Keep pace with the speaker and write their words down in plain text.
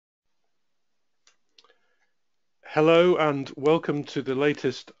Hello and welcome to the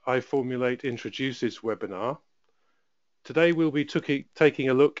latest iFormulate Introduces webinar. Today we'll be taking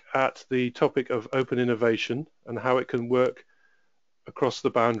a look at the topic of open innovation and how it can work across the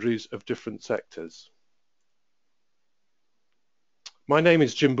boundaries of different sectors. My name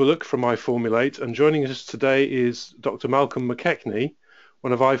is Jim Bullock from iFormulate, and joining us today is Dr Malcolm McKechnie,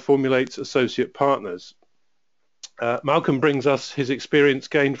 one of iFormulate's associate partners. Malcolm brings us his experience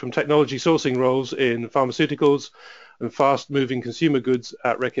gained from technology sourcing roles in pharmaceuticals and fast-moving consumer goods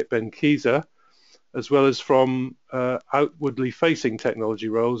at Reckitt Benckiser, as well as from outwardly facing technology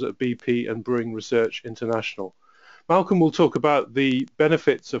roles at BP and Brewing Research International. Malcolm will talk about the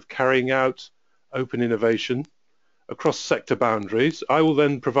benefits of carrying out open innovation across sector boundaries. I will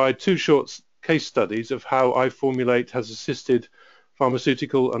then provide two short case studies of how iFormulate has assisted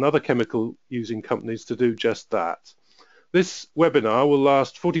pharmaceutical and other chemical using companies to do just that. This webinar will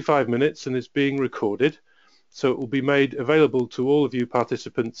last 45 minutes and is being recorded, so it will be made available to all of you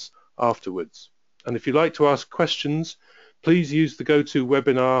participants afterwards. And if you'd like to ask questions, please use the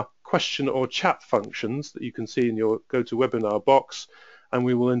GoToWebinar question or chat functions that you can see in your GoToWebinar box, and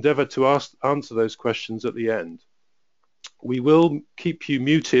we will endeavour to answer those questions at the end. We will keep you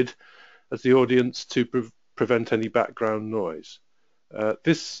muted as the audience to prevent any background noise.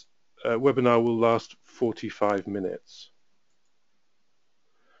 This webinar will last 45 minutes.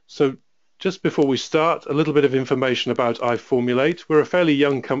 So just before we start, a little bit of information about iFormulate. We're a fairly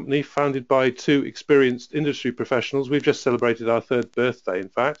young company founded by two experienced industry professionals. We've just celebrated our third birthday, in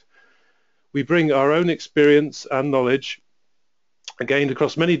fact. We bring our own experience and knowledge gained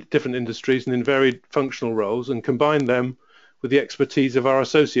across many different industries and in varied functional roles, and combine them with the expertise of our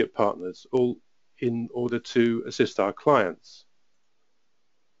associate partners, all in order to assist our clients.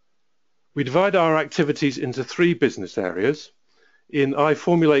 We divide our activities into three business areas. In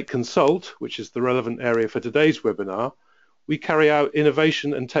iFormulate Consult, which is the relevant area for today's webinar, we carry out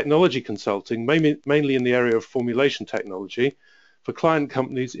innovation and technology consulting, mainly in the area of formulation technology, for client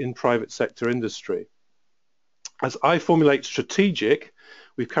companies in private sector industry. As iFormulate Strategic,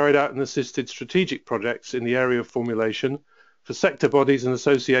 we've carried out and assisted strategic projects in the area of formulation for sector bodies and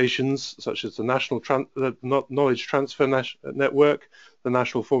associations such as the National Knowledge Transfer Network, the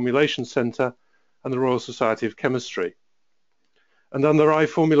National Formulation Centre, and the Royal Society of Chemistry. And under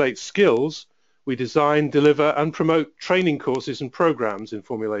iFormulate Skills, we design, deliver and promote training courses and programs in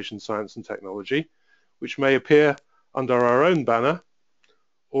formulation science and technology, which may appear under our own banner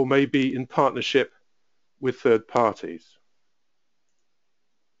or may be in partnership with third parties.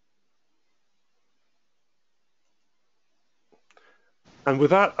 And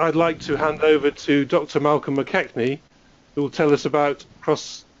with that, I'd like to hand over to Dr. Malcolm McKechnie, who will tell us about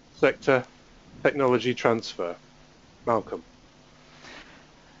cross-sector technology transfer. Malcolm.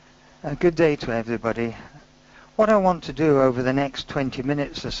 Good day to everybody. What I want to do over the next 20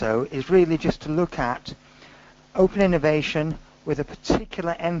 minutes or so is really just to look at open innovation with a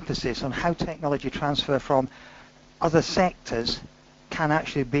particular emphasis on how technology transfer from other sectors can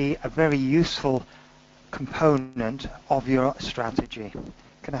actually be a very useful component of your strategy.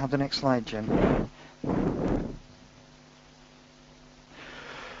 Can I have the next slide, Jim?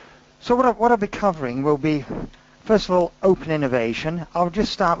 So what I'll be covering will be, first of all, open innovation. I'll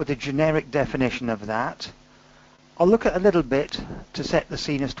just start with a generic definition of that. I'll look at a little bit to set the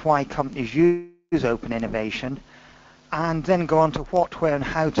scene as to why companies use open innovation, and then go on to what, where and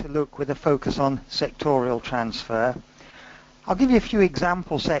how to look with a focus on sectorial transfer. I'll give you a few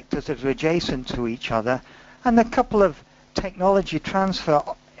example sectors that are adjacent to each other and a couple of technology transfer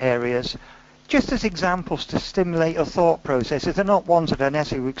areas just as examples to stimulate your thought processes. They're not ones that I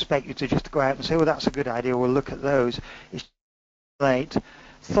necessarily expect you to just go out and say, oh, that's a good idea, we'll look at those. It's stimulate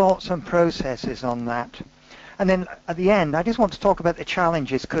thoughts and processes on that. And then at the end, I just want to talk about the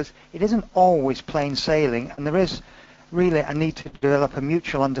challenges, because it isn't always plain sailing, and there is really a need to develop a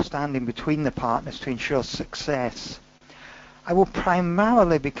mutual understanding between the partners to ensure success. I will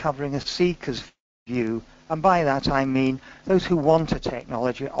primarily be covering a seeker's view, and by that I mean those who want a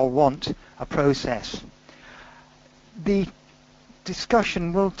technology or want a process. The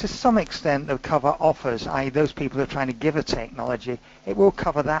discussion will to some extent cover offers, i.e. those people who are trying to give a technology. It will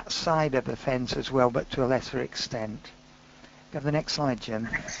cover that side of the fence as well, but to a lesser extent. Go to the next slide, Jim.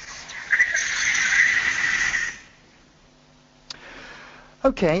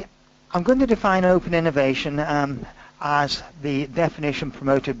 Okay, I'm going to define open innovation as the definition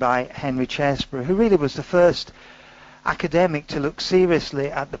promoted by Henry Chesbrough, who really was the first academic to look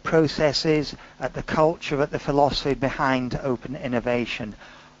seriously at the processes, at the culture, at the philosophy behind open innovation.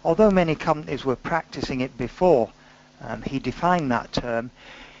 Although many companies were practicing it before he defined that term,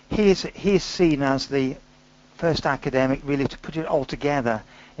 he is seen as the first academic really to put it all together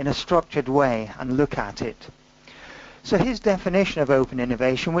in a structured way and look at it. So his definition of open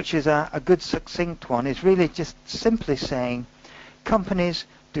innovation, which is a good succinct one, is really just simply saying companies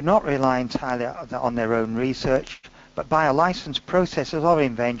do not rely entirely on their own research, but buy a licensed processes or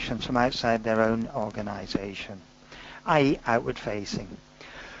inventions from outside their own organization, i.e. outward facing.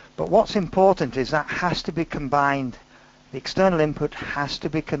 But what's important is that has to be combined, the external input has to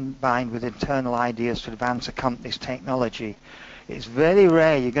be combined with internal ideas to advance a company's technology. It's very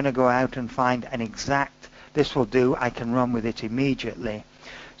rare you're going to go out and find an exact, this will do, I can run with it immediately.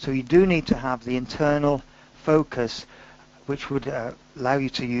 So you do need to have the internal focus which would allow you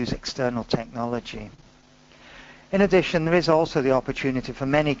to use external technology. In addition, there is also the opportunity for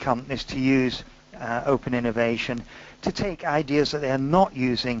many companies to use open innovation to take ideas that they are not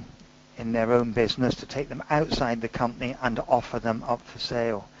using in their own business, to take them outside the company and offer them up for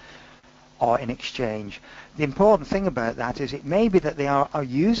sale or in exchange. The important thing about that is it may be that they are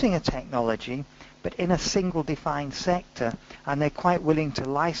using a technology but in a single defined sector, and they're quite willing to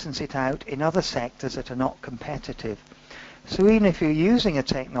license it out in other sectors that are not competitive. So even if you're using a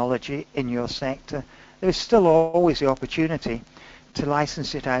technology in your sector, there's still always the opportunity to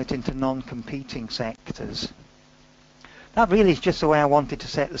license it out into non-competing sectors. That really is just the way I wanted to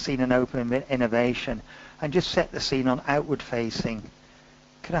set the scene on open innovation and just set the scene on outward facing.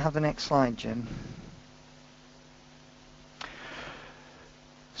 Could I have the next slide, Jim?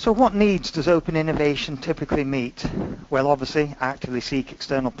 So what needs does open innovation typically meet? Well, obviously, actively seek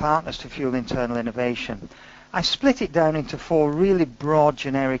external partners to fuel internal innovation. I split it down into 4 really broad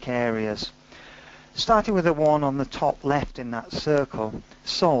generic areas. Starting with the one on the top left in that circle,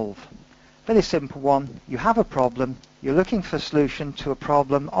 solve. Very simple one. You have a problem, you're looking for a solution to a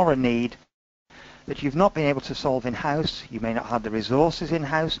problem or a need that you've not been able to solve in-house. You may not have the resources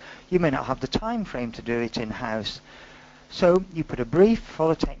in-house, you may not have the time frame to do it in-house. So you put a brief for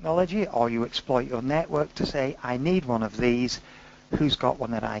the technology, or you exploit your network to say, I need one of these, who's got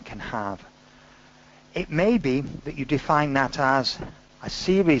one that I can have? It may be that you define that as a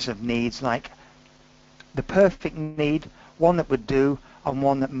series of needs, like the perfect need, one that would do, and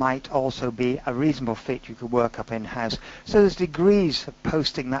one that might also be a reasonable fit you could work up in-house. So there's degrees of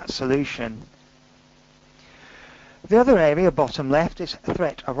posting that solution. The other area, bottom left, is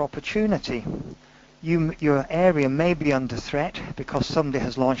threat or opportunity. Your area may be under threat because somebody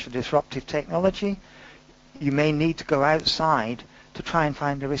has launched a disruptive technology. You may need to go outside to try and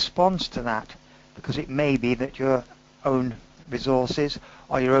find a response to that, because it may be that your own resources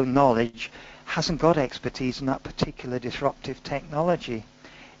or your own knowledge hasn't got expertise in that particular disruptive technology.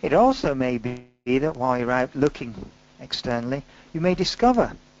 It also may be that while you're out looking externally, you may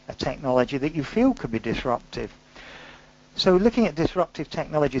discover a technology that you feel could be disruptive. So looking at disruptive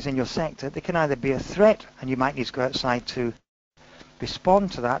technologies in your sector, they can either be a threat and you might need to go outside to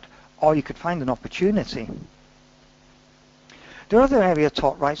respond to that, or you could find an opportunity. The other area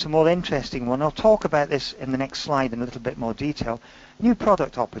top right's a more interesting one. I'll talk about this in the next slide in a little bit more detail. New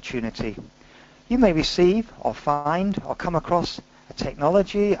product opportunity. You may receive or find or come across a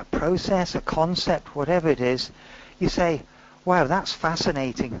technology, a process, a concept, whatever it is. You say, wow, that's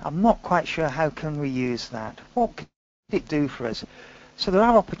fascinating. I'm not quite sure how can we use that. What could it do for us? So there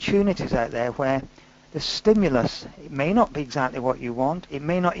are opportunities out there where the stimulus, it may not be exactly what you want, it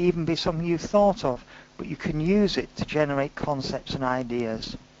may not even be something you've thought of, but you can use it to generate concepts and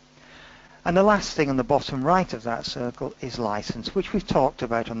ideas. And the last thing on the bottom right of that circle is license, which we've talked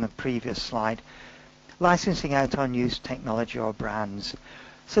about on the previous slide. Licensing out unused technology or brands.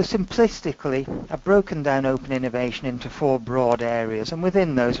 So simplistically, I've broken down open innovation into 4 broad areas, and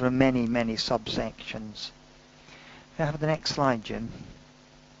within those there are many, many subsections. Can I have the next slide, Jim?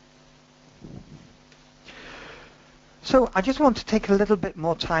 So I just want to take a little bit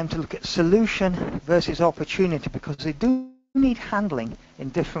more time to look at solution versus opportunity, because they do need handling in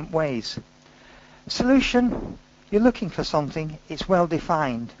different ways. Solution, you're looking for something, it's well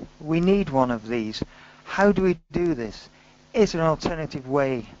defined. We need one of these. How do we do this? Is there an alternative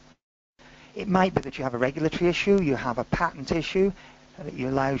way? It might be that you have a regulatory issue, you have a patent issue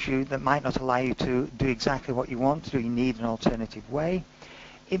that might not allow you to do exactly what you want to do. You need an alternative way.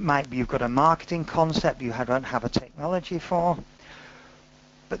 It might be you've got a marketing concept you don't have a technology for.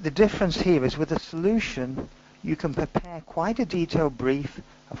 But the difference here is with a solution, you can prepare quite a detailed brief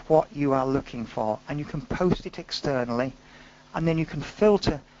of what you are looking for, and you can post it externally, and then you can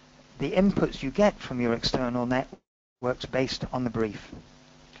filter the inputs you get from your external networks based on the brief.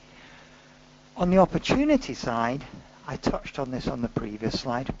 On the opportunity side, I touched on this on the previous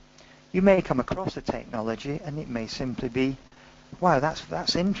slide. You may come across a technology and it may simply be, wow,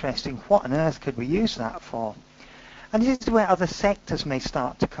 that's interesting. What on earth could we use that for? And this is where other sectors may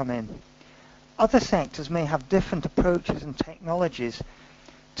start to come in. Other sectors may have different approaches and technologies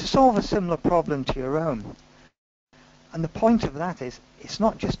to solve a similar problem to your own. And the point of that is, it's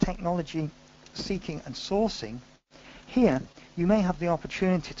not just technology seeking and sourcing. Here, you may have the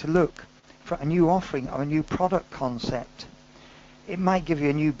opportunity to look for a new offering or a new product concept. It might give you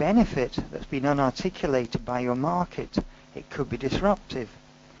a new benefit that's been unarticulated by your market. It could be disruptive.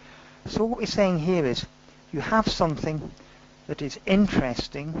 So what we're saying here is, you have something that is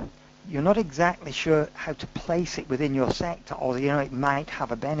interesting. You're not exactly sure how to place it within your sector, or it might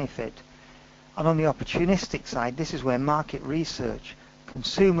have a benefit. And on the opportunistic side, this is where market research,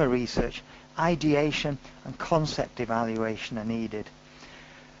 consumer research, ideation and concept evaluation are needed.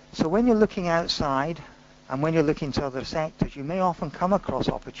 So when you're looking outside and when you're looking to other sectors, you may often come across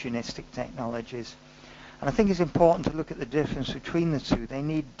opportunistic technologies. And I think it's important to look at the difference between the two. They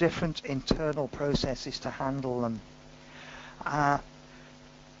need different internal processes to handle them. I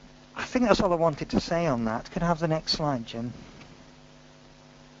think that's all I wanted to say on that. Could I have the next slide, Jim?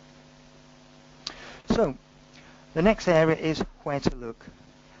 So, the next area is where to look.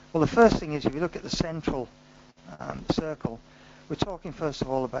 Well, the first thing is, if you look at the central circle, we're talking first of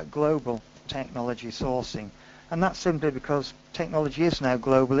all about global technology sourcing. And that's simply because technology is now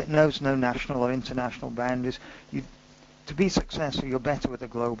global. It knows no national or international boundaries. To be successful, you're better with a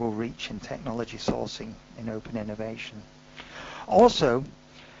global reach in technology sourcing in open innovation. Also,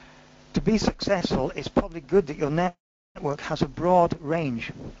 to be successful, it's probably good that your network has a broad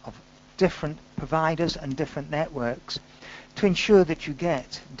range of different providers and different networks to ensure that you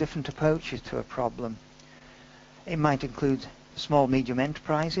get different approaches to a problem. It might include small, medium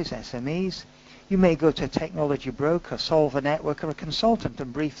enterprises, SMEs. You may go to a technology broker, solve a network, or a consultant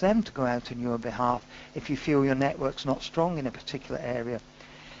and brief them to go out on your behalf if you feel your network's not strong in a particular area.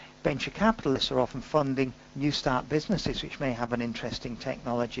 Venture capitalists are often funding new start businesses which may have an interesting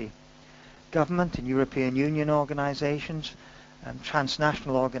technology. Government and European Union organisations and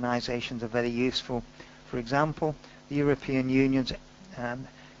transnational organisations are very useful. For example, the European Union's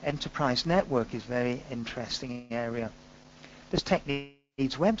enterprise network is a very interesting area. There's techniques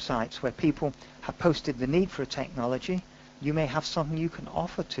websites where people have posted the need for a technology. You may have something you can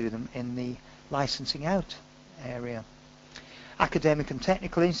offer to them in the licensing out area. Academic and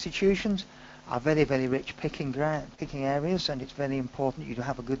technical institutions are very, very rich picking areas, and it's very important you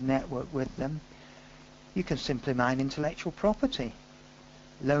have a good network with them. You can simply mine intellectual property,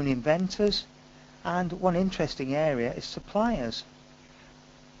 loan inventors, and one interesting area is suppliers.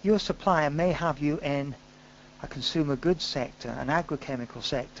 Your supplier may have you in a consumer goods sector, an agrochemical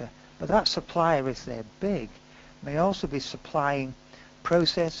sector, but that supplier, if they're big, may also be supplying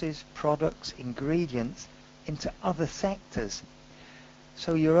processes, products, ingredients into other sectors.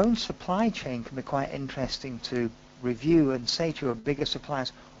 So your own supply chain can be quite interesting to review and say to your bigger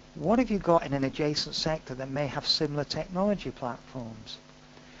suppliers, what have you got in an adjacent sector that may have similar technology platforms?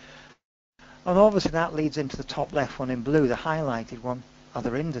 And obviously that leads into the top left one in blue, the highlighted one,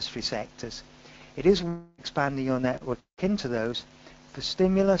 other industry sectors. It is expanding your network into those for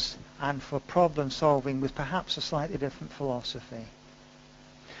stimulus and for problem solving with perhaps a slightly different philosophy.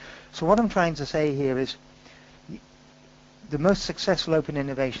 So what I'm trying to say here is the most successful open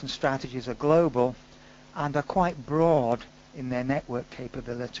innovation strategies are global and are quite broad in their network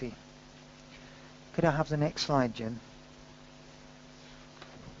capability. Could I have the next slide, Jim?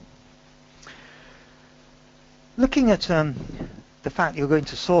 Looking at the fact you're going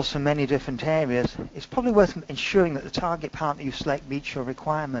to source from many different areas, it's probably worth ensuring that the target partner you select meets your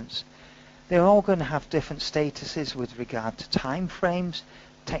requirements. They're all going to have different statuses with regard to time frames,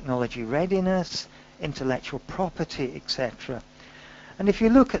 technology readiness, intellectual property, etc. And if you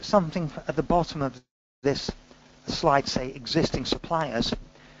look at something at the bottom of this slide, say existing suppliers,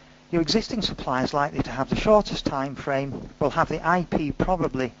 your existing suppliers likely to have the shortest time frame, will have the IP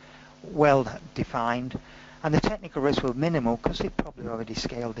probably well defined, and the technical risk will be minimal because they've probably already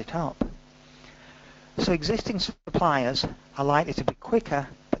scaled it up. So existing suppliers are likely to be quicker,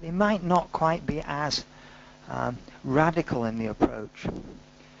 but they might not quite be as radical in the approach.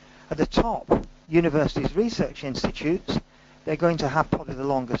 At the top, universities, research institutes, they're going to have probably the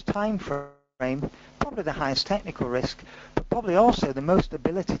longest time frame, probably the highest technical risk, but probably also the most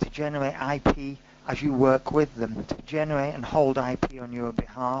ability to generate IP as you work with them, to generate and hold IP on your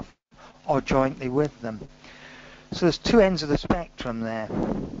behalf or jointly with them. So there's two ends of the spectrum there.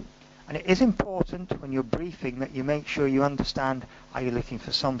 And it is important when you're briefing that you make sure you understand, are you looking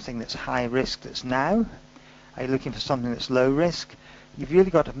for something that's high risk that's now? Are you looking for something that's low risk? You've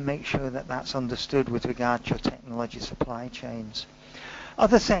really got to make sure that that's understood with regard to your technology supply chains.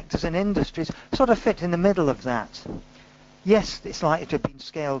 Other sectors and industries sort of fit in the middle of that. Yes, it's likely to have been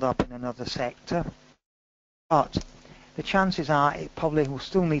scaled up in another sector, but the chances are it probably will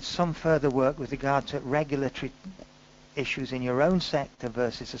still need some further work with regard to regulatory issues in your own sector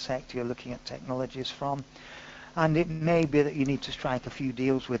versus the sector you're looking at technologies from. And it may be that you need to strike a few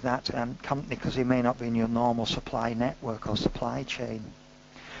deals with that company because it may not be in your normal supply network or supply chain.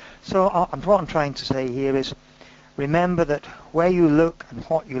 So what I'm trying to say here is, remember that where you look and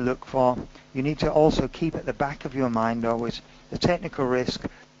what you look for, you need to also keep at the back of your mind always the technical risk,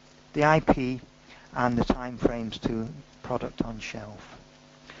 the IP, and the time frames to product on shelf.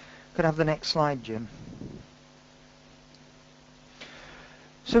 Could I have the next slide, Jim?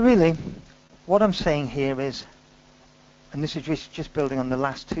 So really, what I'm saying here is, and this is just building on the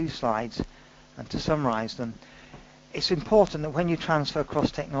last two slides, and to summarize them, it's important that when you transfer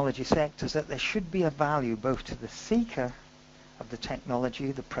across technology sectors that there should be a value both to the seeker of the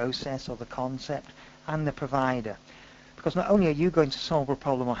technology, the process or the concept, and the provider. Because not only are you going to solve a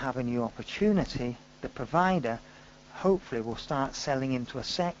problem or have a new opportunity, the provider hopefully will start selling into a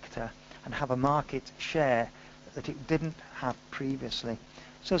sector and have a market share that it didn't have previously.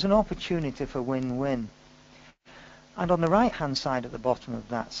 So it's an opportunity for win-win. And on the right-hand side at the bottom of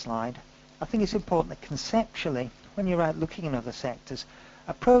that slide, I think it's important that conceptually, when you're out looking in other sectors,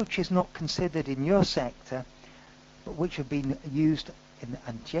 approaches not considered in your sector, but which have been used in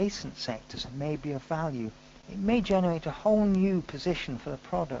adjacent sectors may be of value. It may generate a whole new position for the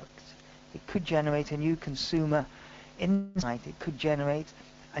product. It could generate a new consumer insight. It could generate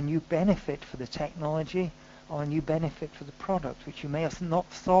a new benefit for the technology or a new benefit for the product, which you may have not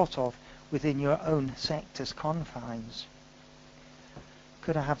thought of within your own sector's confines.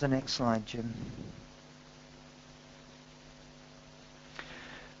 Could I have the next slide, Jim?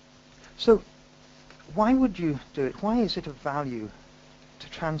 So, why would you do it? Why is it of value to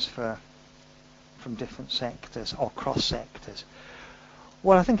transfer from different sectors or cross sectors?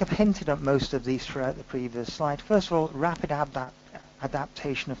 Well, I think I've hinted at most of these throughout the previous slide. First of all, rapid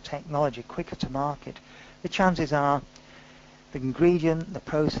adaptation of technology, quicker to market. The chances are the ingredient, the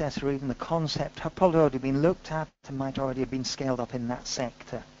process, or even the concept have probably already been looked at and might already have been scaled up in that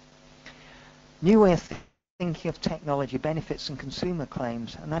sector. New way of thinking of technology benefits and consumer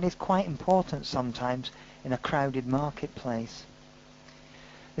claims, and that is quite important sometimes in a crowded marketplace.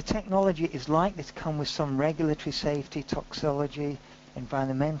 The technology is likely to come with some regulatory safety, toxicology,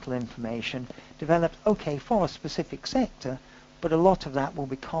 environmental information developed, okay, for a specific sector, but a lot of that will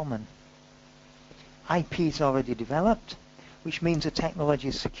be common. IP is already developed, which means the technology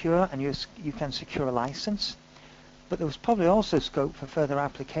is secure and you can secure a license, but there was probably also scope for further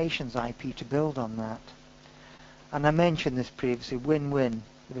applications IP to build on that. And I mentioned this previously, win-win.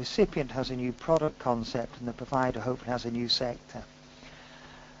 The recipient has a new product concept and the provider hopefully has a new sector.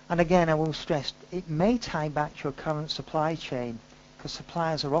 And again, I will stress, it may tie back to your current supply chain because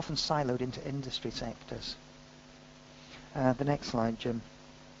suppliers are often siloed into industry sectors. The next slide, Jim.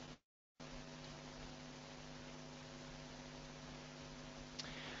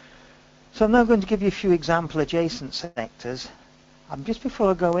 So I'm now going to give you a few example adjacent sectors. Just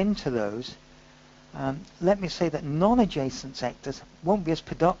before I go into those, let me say that non-adjacent sectors won't be as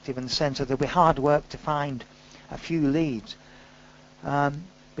productive in the sense that there'll be hard work to find a few leads. But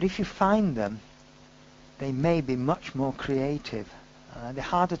if you find them, they may be much more creative. They're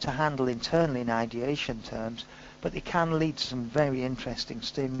harder to handle internally in ideation terms, but they can lead to some very interesting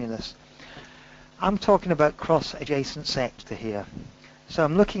stimulus. I'm talking about cross-adjacent sector here. So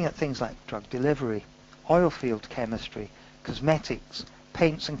I'm looking at things like drug delivery, oil field chemistry, cosmetics,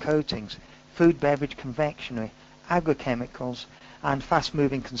 paints and coatings, food, beverage, confectionery, agrochemicals, and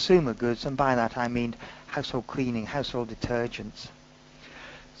fast-moving consumer goods, and by that I mean household cleaning, household detergents.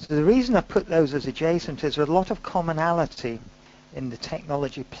 So the reason I put those as adjacent is there's a lot of commonality in the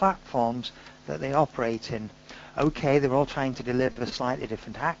technology platforms that they operate in. Okay, they're all trying to deliver slightly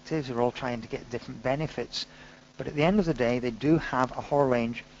different actives, they're all trying to get different benefits, but at the end of the day they do have a whole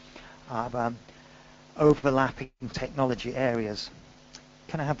range of overlapping technology areas.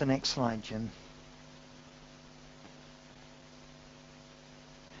 Can I have the next slide, Jim?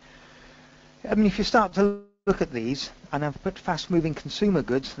 I mean, if you start to look at these, and I've put fast-moving consumer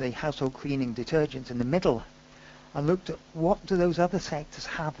goods, the household cleaning detergents in the middle, and looked at what do those other sectors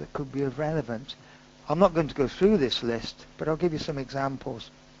have that could be of relevance. I'm not going to go through this list, but I'll give you some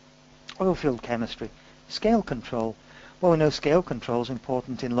examples. Oilfield chemistry, scale control. Well, we know scale control is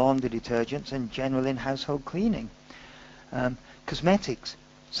important in laundry detergents and general in household cleaning. Cosmetics,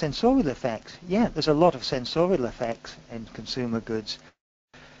 sensorial effects. Yeah, there's a lot of sensorial effects in consumer goods.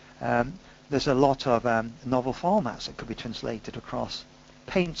 There's a lot of novel formats that could be translated across.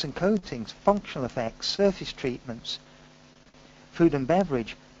 paints and coatings, functional effects, surface treatments, food and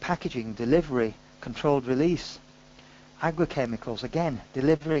beverage, packaging, delivery, controlled release, agrochemicals, again,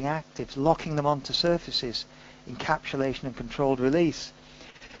 delivering actives, locking them onto surfaces, encapsulation and controlled release.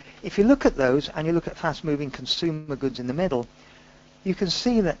 If you look at those and you look at fast-moving consumer goods in the middle, you can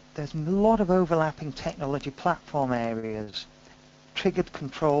see that there's a lot of overlapping technology platform areas. Triggered,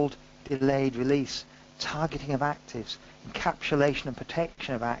 controlled, delayed release, targeting of actives, encapsulation and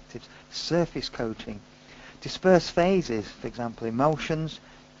protection of actives, surface coating, dispersed phases, for example, emulsions,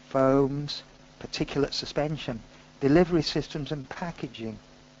 foams, particulate suspension, delivery systems and packaging,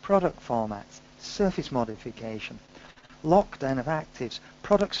 product formats, surface modification, lockdown of actives,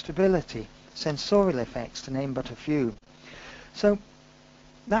 product stability, sensorial effects, to name but a few. So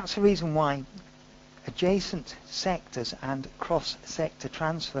that's the reason why adjacent sectors and cross-sector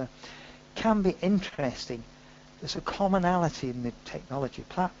transfer can be interesting. There's a commonality in the technology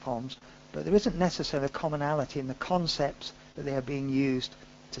platforms, but there isn't necessarily a commonality in the concepts that they are being used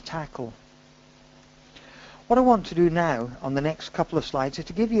to tackle. What I want to do now on the next couple of slides is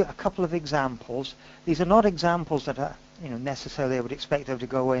to give you a couple of examples. These are not examples that are, necessarily I would expect them to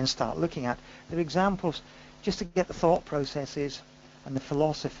go away and start looking at. They're examples just to get the thought processes and the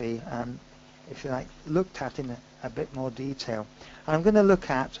philosophy, if you like, looked at in a bit more detail. And I'm going to look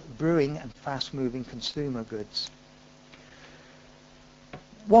at brewing and fast-moving consumer goods.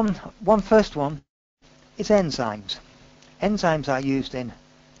 First one is enzymes. Enzymes are used in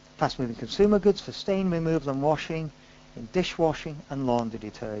fast-moving consumer goods for stain removal and washing, in dishwashing and laundry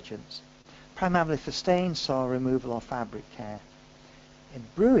detergents, primarily for stain, soil removal or fabric care. In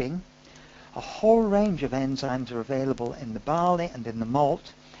brewing, a whole range of enzymes are available in the barley and in the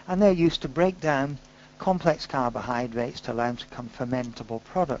malt, and they're used to break down complex carbohydrates to allow them to become fermentable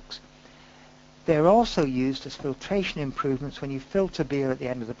products. They're also used as filtration improvements when you filter beer at the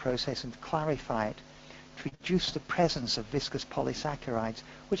end of the process and to clarify it, to reduce the presence of viscous polysaccharides,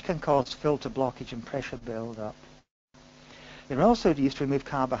 which can cause filter blockage and pressure build-up. They're also used to remove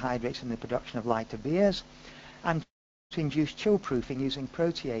carbohydrates in the production of lighter beers and to induce chill-proofing using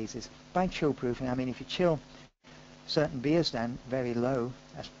proteases. By chill-proofing, I mean if you chill certain beers down very low,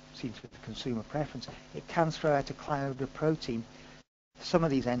 as seems to be the consumer preference, it can throw out a cloud of protein. Some of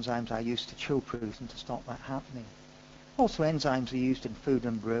these enzymes are used to chill-proof and to stop that happening. Also, enzymes are used in food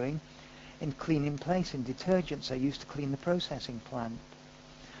and brewing. In cleaning place, in detergents, are used to clean the processing plant.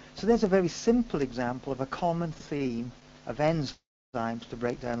 So there's a very simple example of a common theme of enzymes to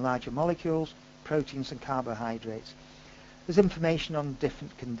break down larger molecules, proteins and carbohydrates. There's information on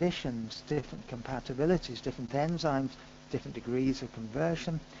different conditions, different compatibilities, different enzymes, different degrees of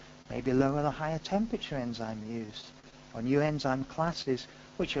conversion, maybe lower or higher temperature enzyme used, or new enzyme classes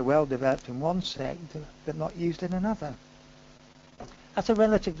which are well developed in one sector but not used in another. That's a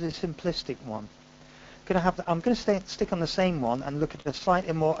relatively simplistic one. I'm going to stick on the same one and look at a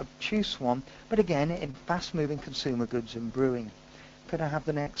slightly more obtuse one, but again in fast-moving consumer goods and brewing. Could I have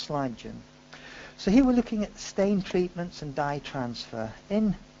the next slide, Jim? So here we're looking at stain treatments and dye transfer.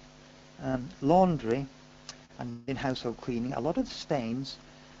 In laundry and in household cleaning, a lot of the stains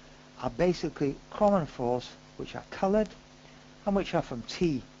are basically chromophores, which are coloured and which are from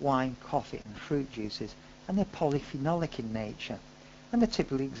tea, wine, coffee and fruit juices, and they're polyphenolic in nature, and they're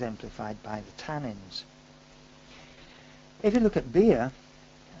typically exemplified by the tannins. If you look at beer,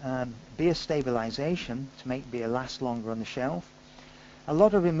 beer stabilization to make beer last longer on the shelf, a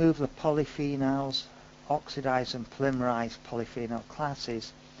lot of removal of polyphenols, oxidized and polymerized polyphenol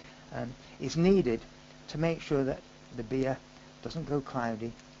classes is needed to make sure that the beer doesn't go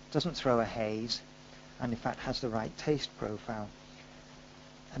cloudy, doesn't throw a haze, and in fact has the right taste profile.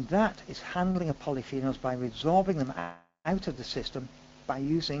 And that is handling of polyphenols by resorbing them out of the system by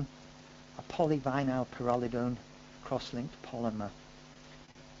using a polyvinyl pyrrolidone cross-linked polymer.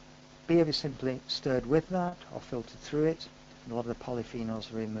 Beer is simply stirred with that or filtered through it, and a lot of the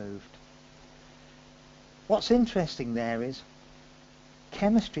polyphenols are removed. What's interesting there is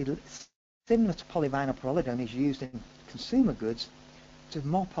chemistry similar to polyvinyl pyrrolidone is used in consumer goods to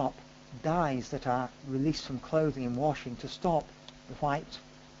mop up dyes that are released from clothing in washing to stop the white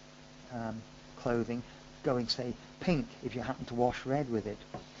clothing going, say, pink if you happen to wash red with it.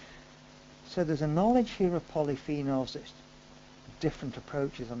 So there's a knowledge here of polyphenols, that's different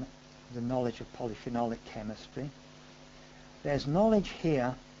approaches on the knowledge of polyphenolic chemistry. There's knowledge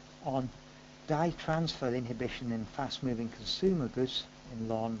here on dye transfer inhibition in fast-moving consumer goods in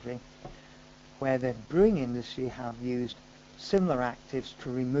laundry, where the brewing industry have used similar actives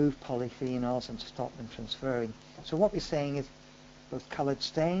to remove polyphenols and stop them transferring. So what we're saying is both coloured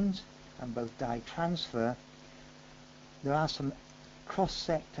stains and both dye transfer, there are some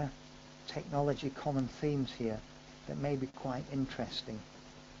cross-sector technology common themes here that may be quite interesting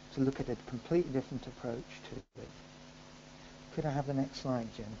to look at a completely different approach to it. Could I have the next slide,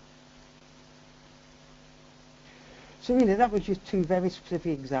 Jim? So really, that was just two very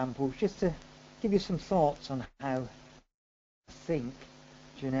specific examples, just to give you some thoughts on how to think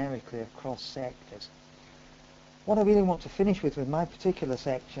generically across sectors. What I really want to finish with my particular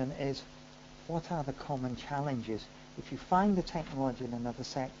section is, what are the common challenges if you find the technology in another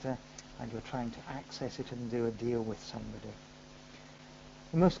sector and you're trying to access it and do a deal with somebody?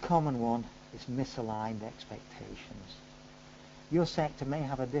 The most common one is misaligned expectations. Your sector may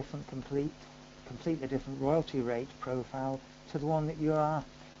have a completely different royalty rate profile to the one that you are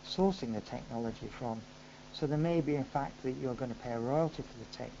sourcing the technology from. So there may be a fact that you're going to pay a royalty for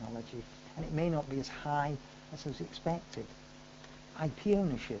the technology, and it may not be as high as was expected. IP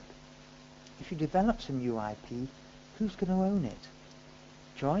ownership. If you develop some new IP, who's going to own it?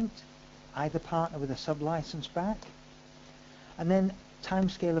 Joint? Either partner with a sub-license back? And then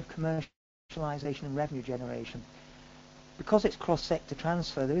timescale of commercialization and revenue generation. Because it's cross-sector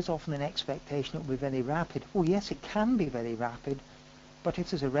transfer, there is often an expectation it will be very rapid. Oh yes, it can be very rapid, but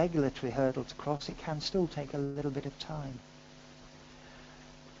if there's a regulatory hurdle to cross, it can still take a little bit of time.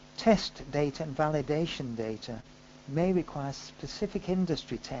 Test data and validation data may require specific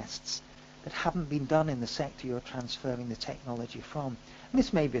industry tests that haven't been done in the sector you're transferring the technology from. And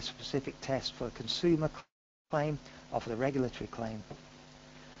this may be a specific test for a consumer claim or for the regulatory claim.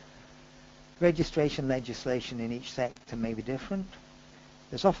 Registration legislation in each sector may be different.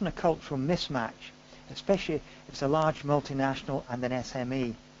 There's often a cultural mismatch, especially if it's a large multinational and an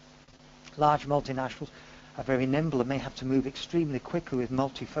SME. Large multinationals are very nimble and may have to move extremely quickly with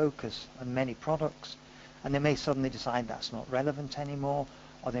multi-focus and many products, and they may suddenly decide that's not relevant anymore,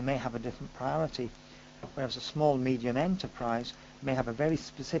 or they may have a different priority, whereas a small medium enterprise may have a very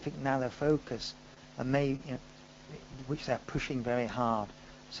specific narrow focus and may, which they're pushing very hard.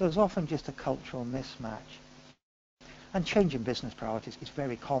 So there's often just a cultural mismatch. And change in business priorities is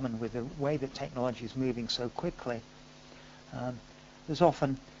very common with the way that technology is moving so quickly. There's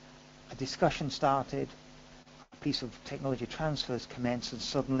often a discussion started, a piece of technology transfers commenced, and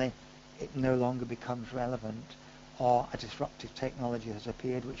suddenly it no longer becomes relevant, or a disruptive technology has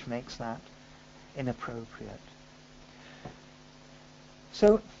appeared which makes that inappropriate.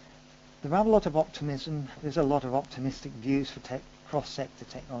 So there are a lot of optimism, there's a lot of optimistic views for cross-sector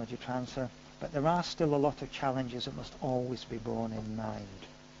technology transfer, but there are still a lot of challenges that must always be borne in mind.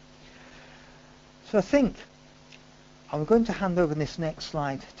 So I think I'm going to hand over this next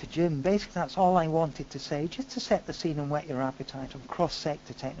slide to Jim. Basically that's all I wanted to say, just to set the scene and whet your appetite on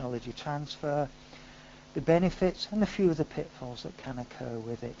cross-sector technology transfer, the benefits and a few of the pitfalls that can occur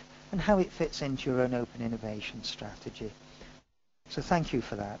with it, and how it fits into your own open innovation strategy. So thank you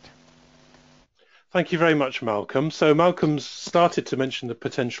for that. Thank you very much, Malcolm. So Malcolm's started to mention the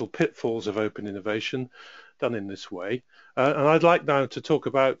potential pitfalls of open innovation done in this way. And I'd like now to talk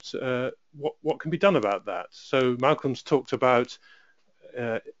about what can be done about that. So Malcolm's talked about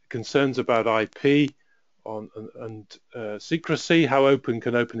concerns about IP and secrecy. How open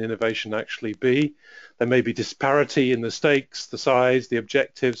can open innovation actually be? There may be disparity in the stakes, the size, the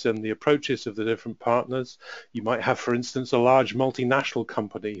objectives and the approaches of the different partners. You might have, for instance, a large multinational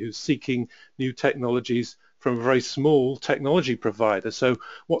company who's seeking new technologies from a very small technology provider. So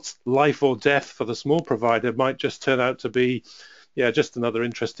what's life or death for the small provider might just turn out to be just another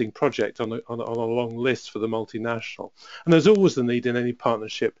interesting project on a long list for the multinational. And there's always the need in any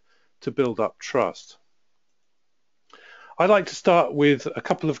partnership to build up trust. I'd like to start with a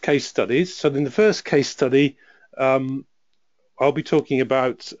couple of case studies. So in the first case study, I'll be talking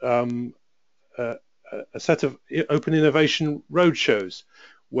about a set of open innovation roadshows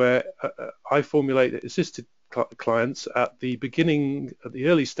where iFormulate assisted clients at the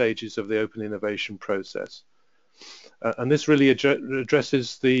early stages of the open innovation process. And this really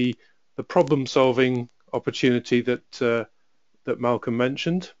addresses the problem-solving opportunity that Malcolm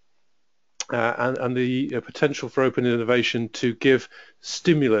mentioned. And the potential for open innovation to give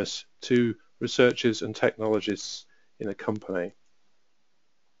stimulus to researchers and technologists in a company.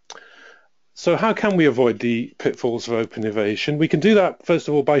 So how can we avoid the pitfalls of open innovation? We can do that, first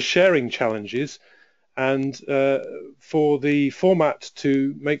of all, by sharing challenges and for the format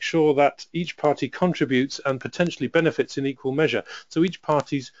to make sure that each party contributes and potentially benefits in equal measure. So each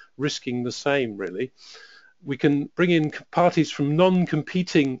party's risking the same, really. We can bring in parties from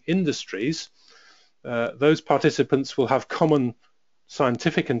non-competing industries. Those participants will have common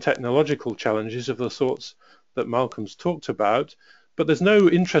scientific and technological challenges of the sorts that Malcolm's talked about, but there's no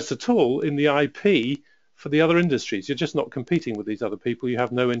interest at all in the IP for the other industries. You're just not competing with these other people. You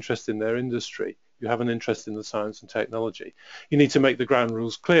have no interest in their industry. You have an interest in the science and technology. You need to make the ground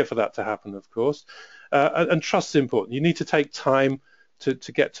rules clear for that to happen, of course. And trust is important. You need to take time to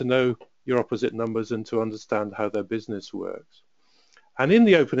get to know your opposite numbers and to understand how their business works. And in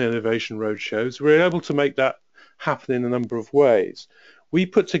the Open Innovation Roadshows, we're able to make that happen in a number of ways. We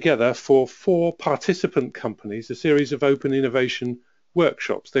put together for 4 participant companies a series of Open Innovation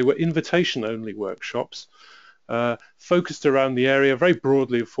workshops. They were invitation-only workshops focused around the area very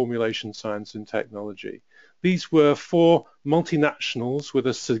broadly of formulation science and technology. These were 4 multinationals with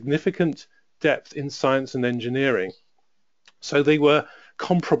a significant depth in science and engineering. So they were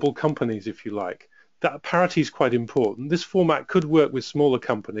comparable companies, if you like. That parity is quite important. This format could work with smaller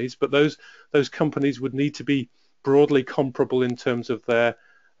companies, but those companies would need to be broadly comparable in terms of their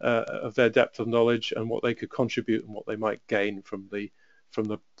depth of knowledge and what they could contribute and what they might gain from the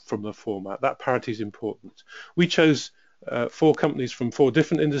format. That parity is important. We chose 4 companies from 4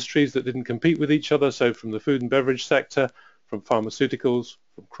 different industries that didn't compete with each other, so from the food and beverage sector, from pharmaceuticals,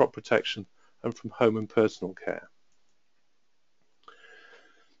 from crop protection, and from home and personal care.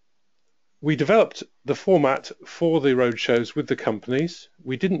 We developed the format for the roadshows with the companies.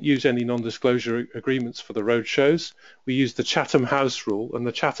 We didn't use any non-disclosure agreements for the roadshows. We used the Chatham House rule, and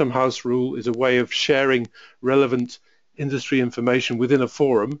the Chatham House rule is a way of sharing relevant industry information within a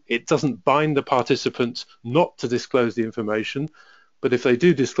forum. It doesn't bind the participants not to disclose the information, but if they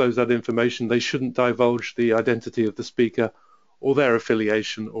do disclose that information, they shouldn't divulge the identity of the speaker or their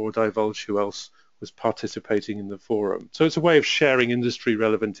affiliation or divulge who else was participating in the forum. So it's a way of sharing industry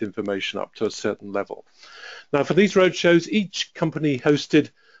relevant information up to a certain level. Now for these roadshows, each company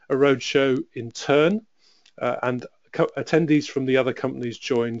hosted a roadshow in turn, and attendees from the other companies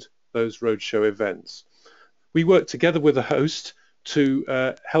joined those roadshow events. We worked together with a host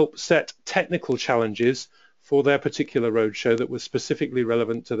to help set technical challenges for their particular roadshow that were specifically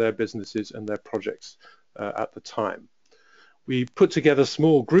relevant to their businesses and their projects at the time. We put together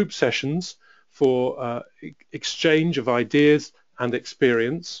small group sessions for exchange of ideas and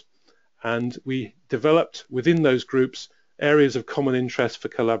experience, and we developed within those groups areas of common interest for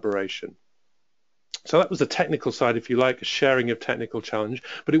collaboration. So that was the technical side, if you like, a sharing of technical challenge,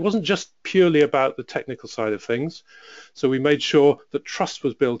 but it wasn't just purely about the technical side of things. So we made sure that trust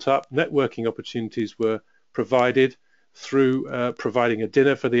was built up, networking opportunities were provided through providing a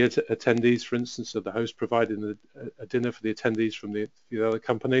dinner for the attendees, for instance, so the host provided a dinner for the attendees from the other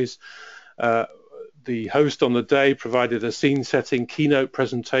companies. The host on the day provided a scene-setting keynote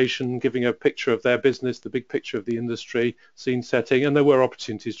presentation, giving a picture of their business, the big picture of the industry, scene setting, and there were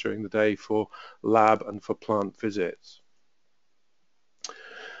opportunities during the day for lab and for plant visits.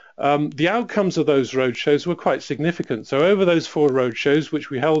 The outcomes of those roadshows were quite significant. So over those 4 roadshows, which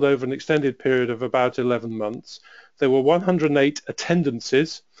we held over an extended period of about 11 months, there were 108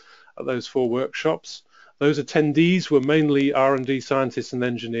 attendances at those 4 workshops. Those attendees were mainly R&D scientists and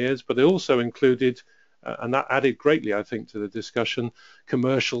engineers, but they also included, and that added greatly, I think, to the discussion,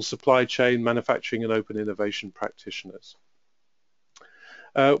 commercial, supply chain, manufacturing, and open innovation practitioners.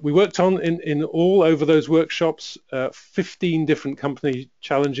 We worked on, in all over those workshops, 15 different company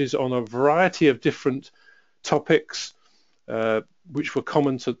challenges on a variety of different topics, which were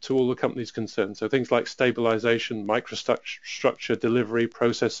common to all the companies concerned. So things like stabilization, microstructure, delivery,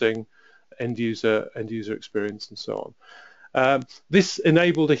 processing, end user experience, and so on. This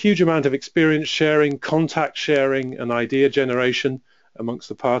enabled a huge amount of experience sharing, contact sharing, and idea generation amongst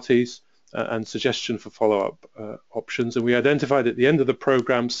the parties, and suggestion for follow-up options. And we identified at the end of the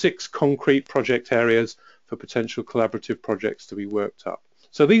program 6 concrete project areas for potential collaborative projects to be worked up.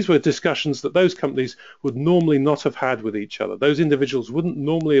 So these were discussions that those companies would normally not have had with each other. Those individuals wouldn't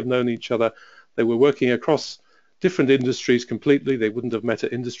normally have known each other. They were working across different industries completely. They wouldn't have met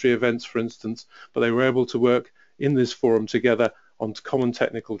at industry events, for instance, but they were able to work in this forum together on common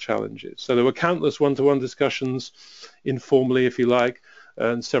technical challenges. So there were countless one-to-one discussions, informally, if you like,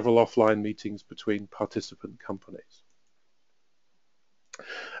 and several offline meetings between participant companies.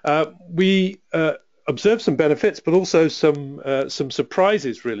 We observed some benefits, but also some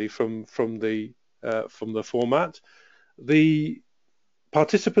surprises, really, from the format. The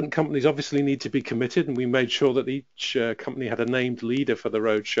participant companies obviously need to be committed, and we made sure that each company had a named leader for the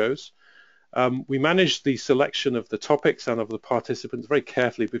roadshows. We managed the selection of the topics and of the participants very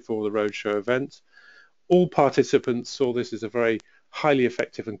carefully before the roadshow event. All participants saw this as a very highly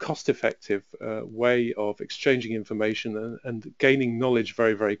effective and cost-effective way of exchanging information and gaining knowledge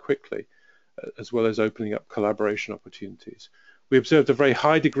very, very quickly, as well as opening up collaboration opportunities. We observed a very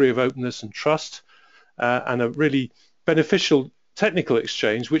high degree of openness and trust, and a really beneficial technical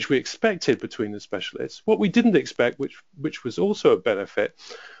exchange, which we expected between the specialists. What we didn't expect, which was also a benefit,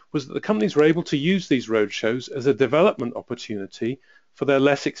 was that the companies were able to use these roadshows as a development opportunity for their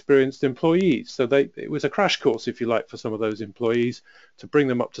less experienced employees. So it was a crash course, if you like, for some of those employees to bring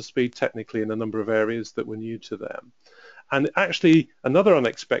them up to speed technically in a number of areas that were new to them. And actually, another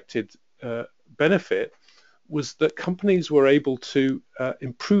unexpected benefit was that companies were able to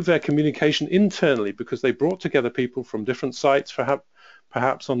improve their communication internally, because they brought together people from different sites,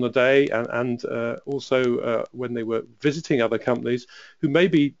 perhaps on the day, and also when they were visiting other companies who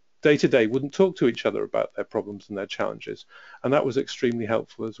maybe day to day wouldn't talk to each other about their problems and their challenges. And that was extremely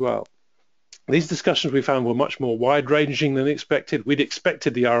helpful as well. These discussions we found were much more wide-ranging than expected. We'd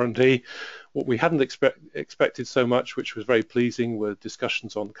expected the R&D. What we hadn't expected so much, which was very pleasing, were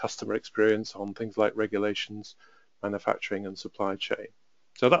discussions on customer experience, on things like regulations, manufacturing and supply chain.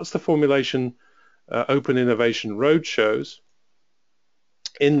 So that's the formulation open innovation roadshows.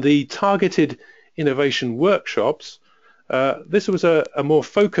 In the targeted innovation workshops, this was a more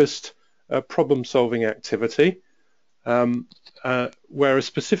focused problem-solving activity. Where a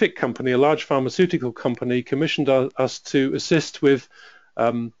specific company, a large pharmaceutical company, commissioned us to assist with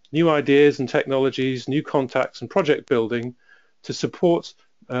new ideas and technologies, new contacts and project building to support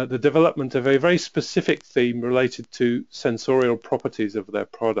the development of a very specific theme related to sensorial properties of their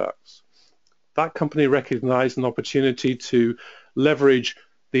products. That company recognized an opportunity to leverage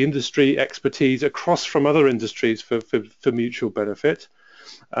the industry expertise across from other industries for mutual benefit.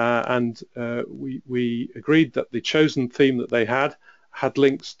 We agreed that the chosen theme that they had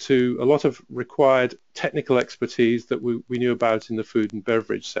links to a lot of required technical expertise that we knew about in the food and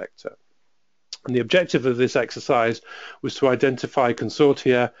beverage sector. And the objective of this exercise was to identify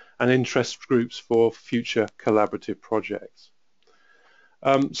consortia and interest groups for future collaborative projects.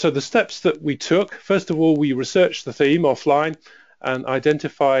 So the steps that we took: first of all, we researched the theme offline and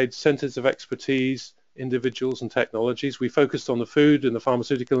identified centers of expertise, individuals and technologies. We focused on the food and the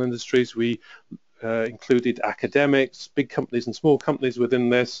pharmaceutical industries. We included academics, big companies and small companies within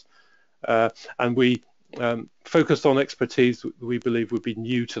this, and we focused on expertise that we believe would be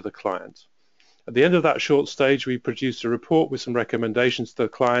new to the client. At the end of that short stage, we produced a report with some recommendations to the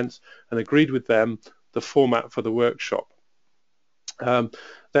clients and agreed with them the format for the workshop.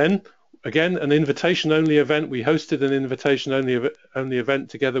 Then, again, an invitation-only event. We hosted an invitation-only event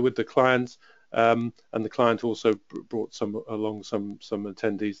together with the clients, and the client also brought along some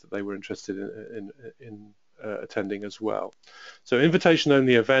attendees that they were interested in attending as well. So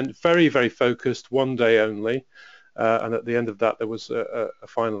invitation-only event, very, very focused, one day only, and at the end of that there was a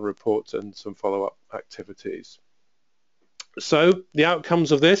final report and some follow-up activities. So the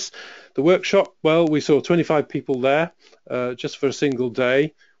outcomes of this, the workshop, well, we saw 25 people there just for a single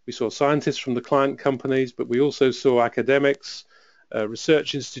day. We saw scientists from the client companies, but we also saw academics,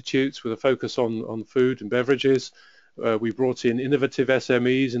 research institutes with a focus on food and beverages. We brought in innovative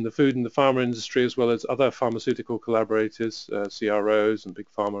SMEs in the food and the pharma industry, as well as other pharmaceutical collaborators, CROs and big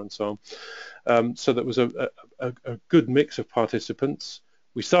pharma and so on. So that was a good mix of participants.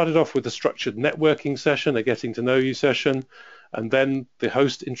 We started off with a structured networking session, a getting to know you session, and then the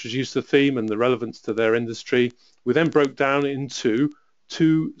host introduced the theme and the relevance to their industry. We then broke down into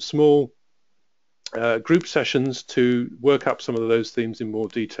 2 small group sessions to work up some of those themes in more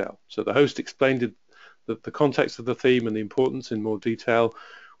detail. So the host explained the context of the theme and the importance in more detail.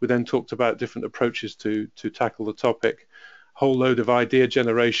 We then talked about different approaches to tackle the topic. A whole load of idea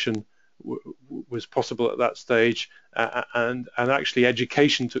generation was possible at that stage, and actually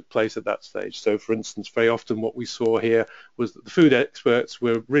education took place at that stage. So for instance, very often what we saw here was that the food experts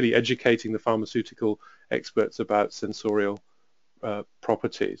were really educating the pharmaceutical experts about sensorial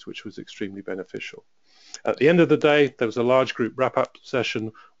properties, which was extremely beneficial. At the end of the day, there was a large group wrap-up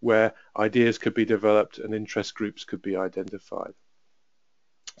session where ideas could be developed and interest groups could be identified.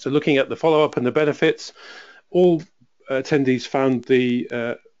 So looking at the follow-up and the benefits, all attendees found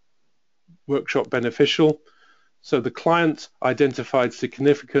the workshop beneficial. So the client identified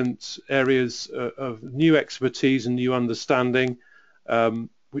significant areas of new expertise and new understanding,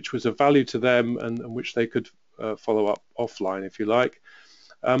 which was of value to them and which they could follow up offline, if you like.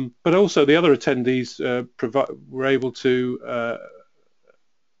 But also the other attendees were able to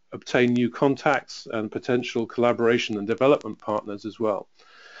obtain new contacts and potential collaboration and development partners as well.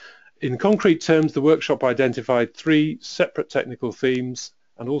 In concrete terms, the workshop identified 3 separate technical themes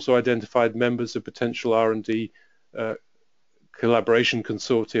and also identified members of potential R&D collaboration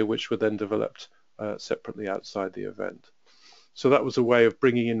consortia, which were then developed separately outside the event. So that was a way of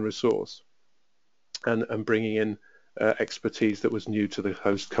bringing in resource and bringing in expertise that was new to the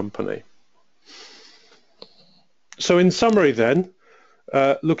host company. So in summary then,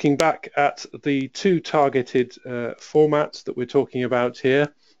 looking back at the two targeted formats that we're talking about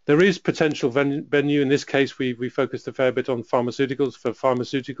here, there is potential venue. In this case, we focused a fair bit on pharmaceuticals, for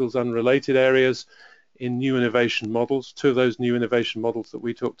pharmaceuticals unrelated areas in new innovation models. Two of those new innovation models that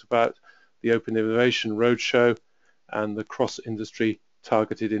we talked about, the Open Innovation Roadshow and the Cross-Industry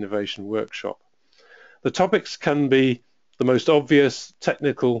Targeted Innovation Workshop. The topics can be the most obvious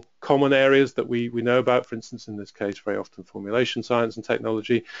technical common areas that we know about, for instance, in this case, very often formulation science and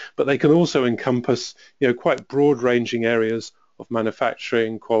technology, but they can also encompass, quite broad-ranging areas of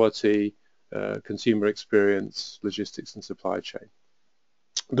manufacturing, quality, consumer experience, logistics and supply chain.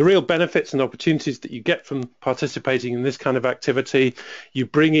 The real benefits and opportunities that you get from participating in this kind of activity, you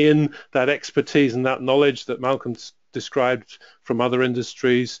bring in that expertise and that knowledge that Malcolm described from other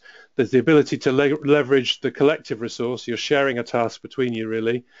industries. There's the ability to leverage the collective resource. You're sharing a task between you,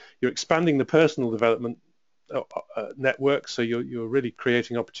 really. You're expanding the personal development network, so you're really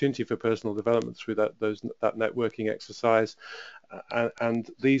creating opportunity for personal development through that networking exercise. And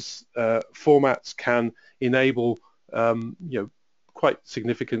these formats can enable quite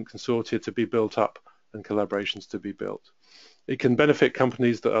significant consortia to be built up and collaborations to be built. It can benefit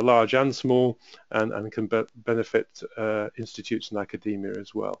companies that are large and small, and can benefit institutes and academia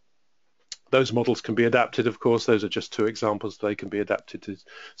as well. Those models can be adapted, of course. Those are just two examples. They can be adapted to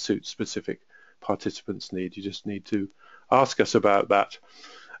suit specific participants' need. You just need to ask us about that.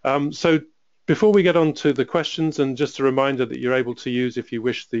 So before we get on to the questions, and just a reminder that you're able to use, if you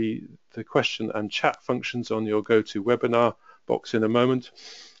wish, the question and chat functions on your GoToWebinar box in a moment.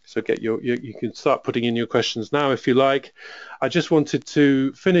 So you can start putting in your questions now if you like. I just wanted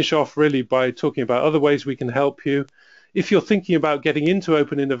to finish off really by talking about other ways we can help you. If you're thinking about getting into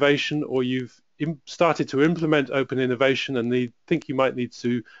open innovation, or you've started to implement open innovation and think you might need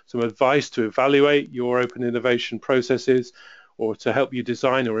some advice to evaluate your open innovation processes, or to help you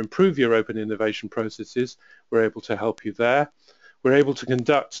design or improve your open innovation processes, we're able to help you there. We're able to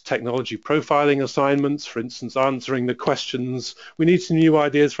conduct technology profiling assignments, for instance, answering the questions. We need some new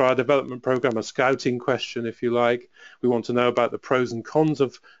ideas for our development program, a scouting question, if you like. We want to know about the pros and cons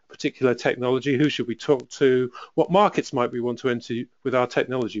of a particular technology. Who should we talk to? What markets might we want to enter with our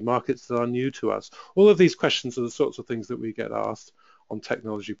technology, markets that are new to us? All of these questions are the sorts of things that we get asked on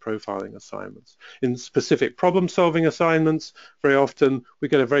technology profiling assignments. In specific problem-solving assignments, very often we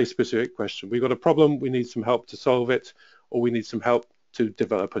get a very specific question. We've got a problem, we need some help to solve it, or we need some help to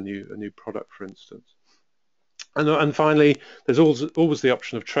develop a new product, for instance. And finally, there's always the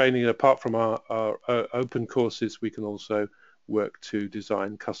option of training. Apart from our open courses, we can also work to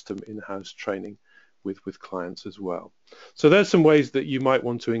design custom in-house training with clients as well. So there's some ways that you might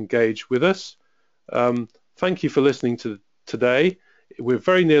want to engage with us. Thank you for listening to today. We're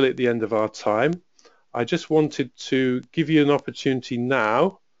very nearly at the end of our time. I just wanted to give you an opportunity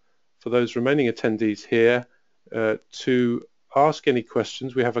now for those remaining attendees here to ask any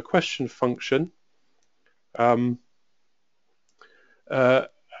questions. We have a question function, and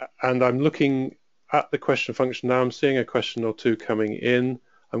I'm looking at the question function now. I'm seeing a question or two coming in.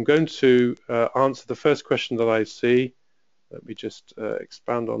 I'm going to answer the first question that I see. Let me just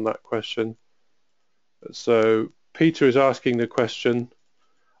expand on that question. So Peter is asking the question,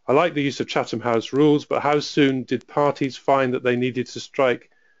 I like the use of Chatham House rules, but how soon did parties find that they needed to strike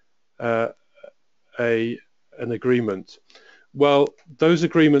an agreement? Well, those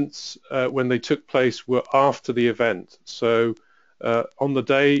agreements, when they took place, were after the event. So on the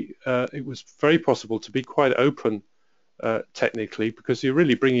day, it was very possible to be quite open technically, because you're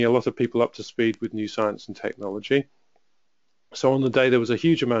really bringing a lot of people up to speed with new science and technology. So on the day, there was a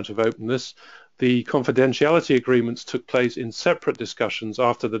huge amount of openness. The confidentiality agreements took place in separate discussions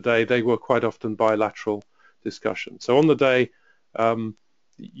after the day. They were quite often bilateral discussions. So on the day,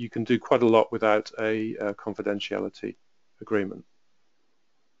 you can do quite a lot without a confidentiality agreement.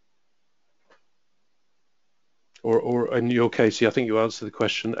 Or in your case, I think you answered the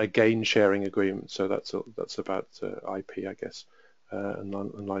question, a gain sharing agreement. So that's about IP, I guess,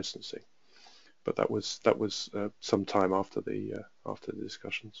 and licensing. But that was some time after the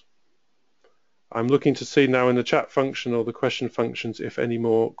discussions. I'm looking to see now in the chat function or the question functions if any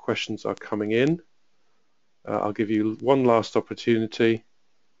more questions are coming in. I'll give you one last opportunity.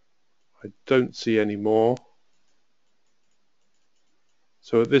 I don't see any more.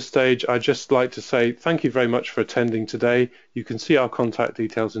 So at this stage, I'd just like to say thank you very much for attending today. You can see our contact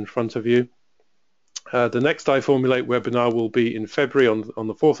details in front of you. The next iFormulate webinar will be in February, on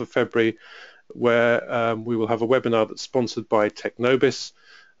the 4th of February, where we will have a webinar that's sponsored by Technobis,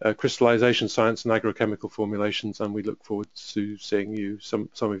 crystallization science and agrochemical formulations, and we look forward to seeing you, some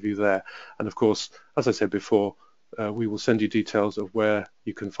of you there. And of course, as I said before, we will send you details of where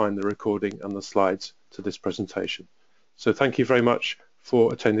you can find the recording and the slides to this presentation. So thank you very much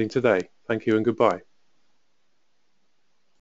for attending today. Thank you and goodbye.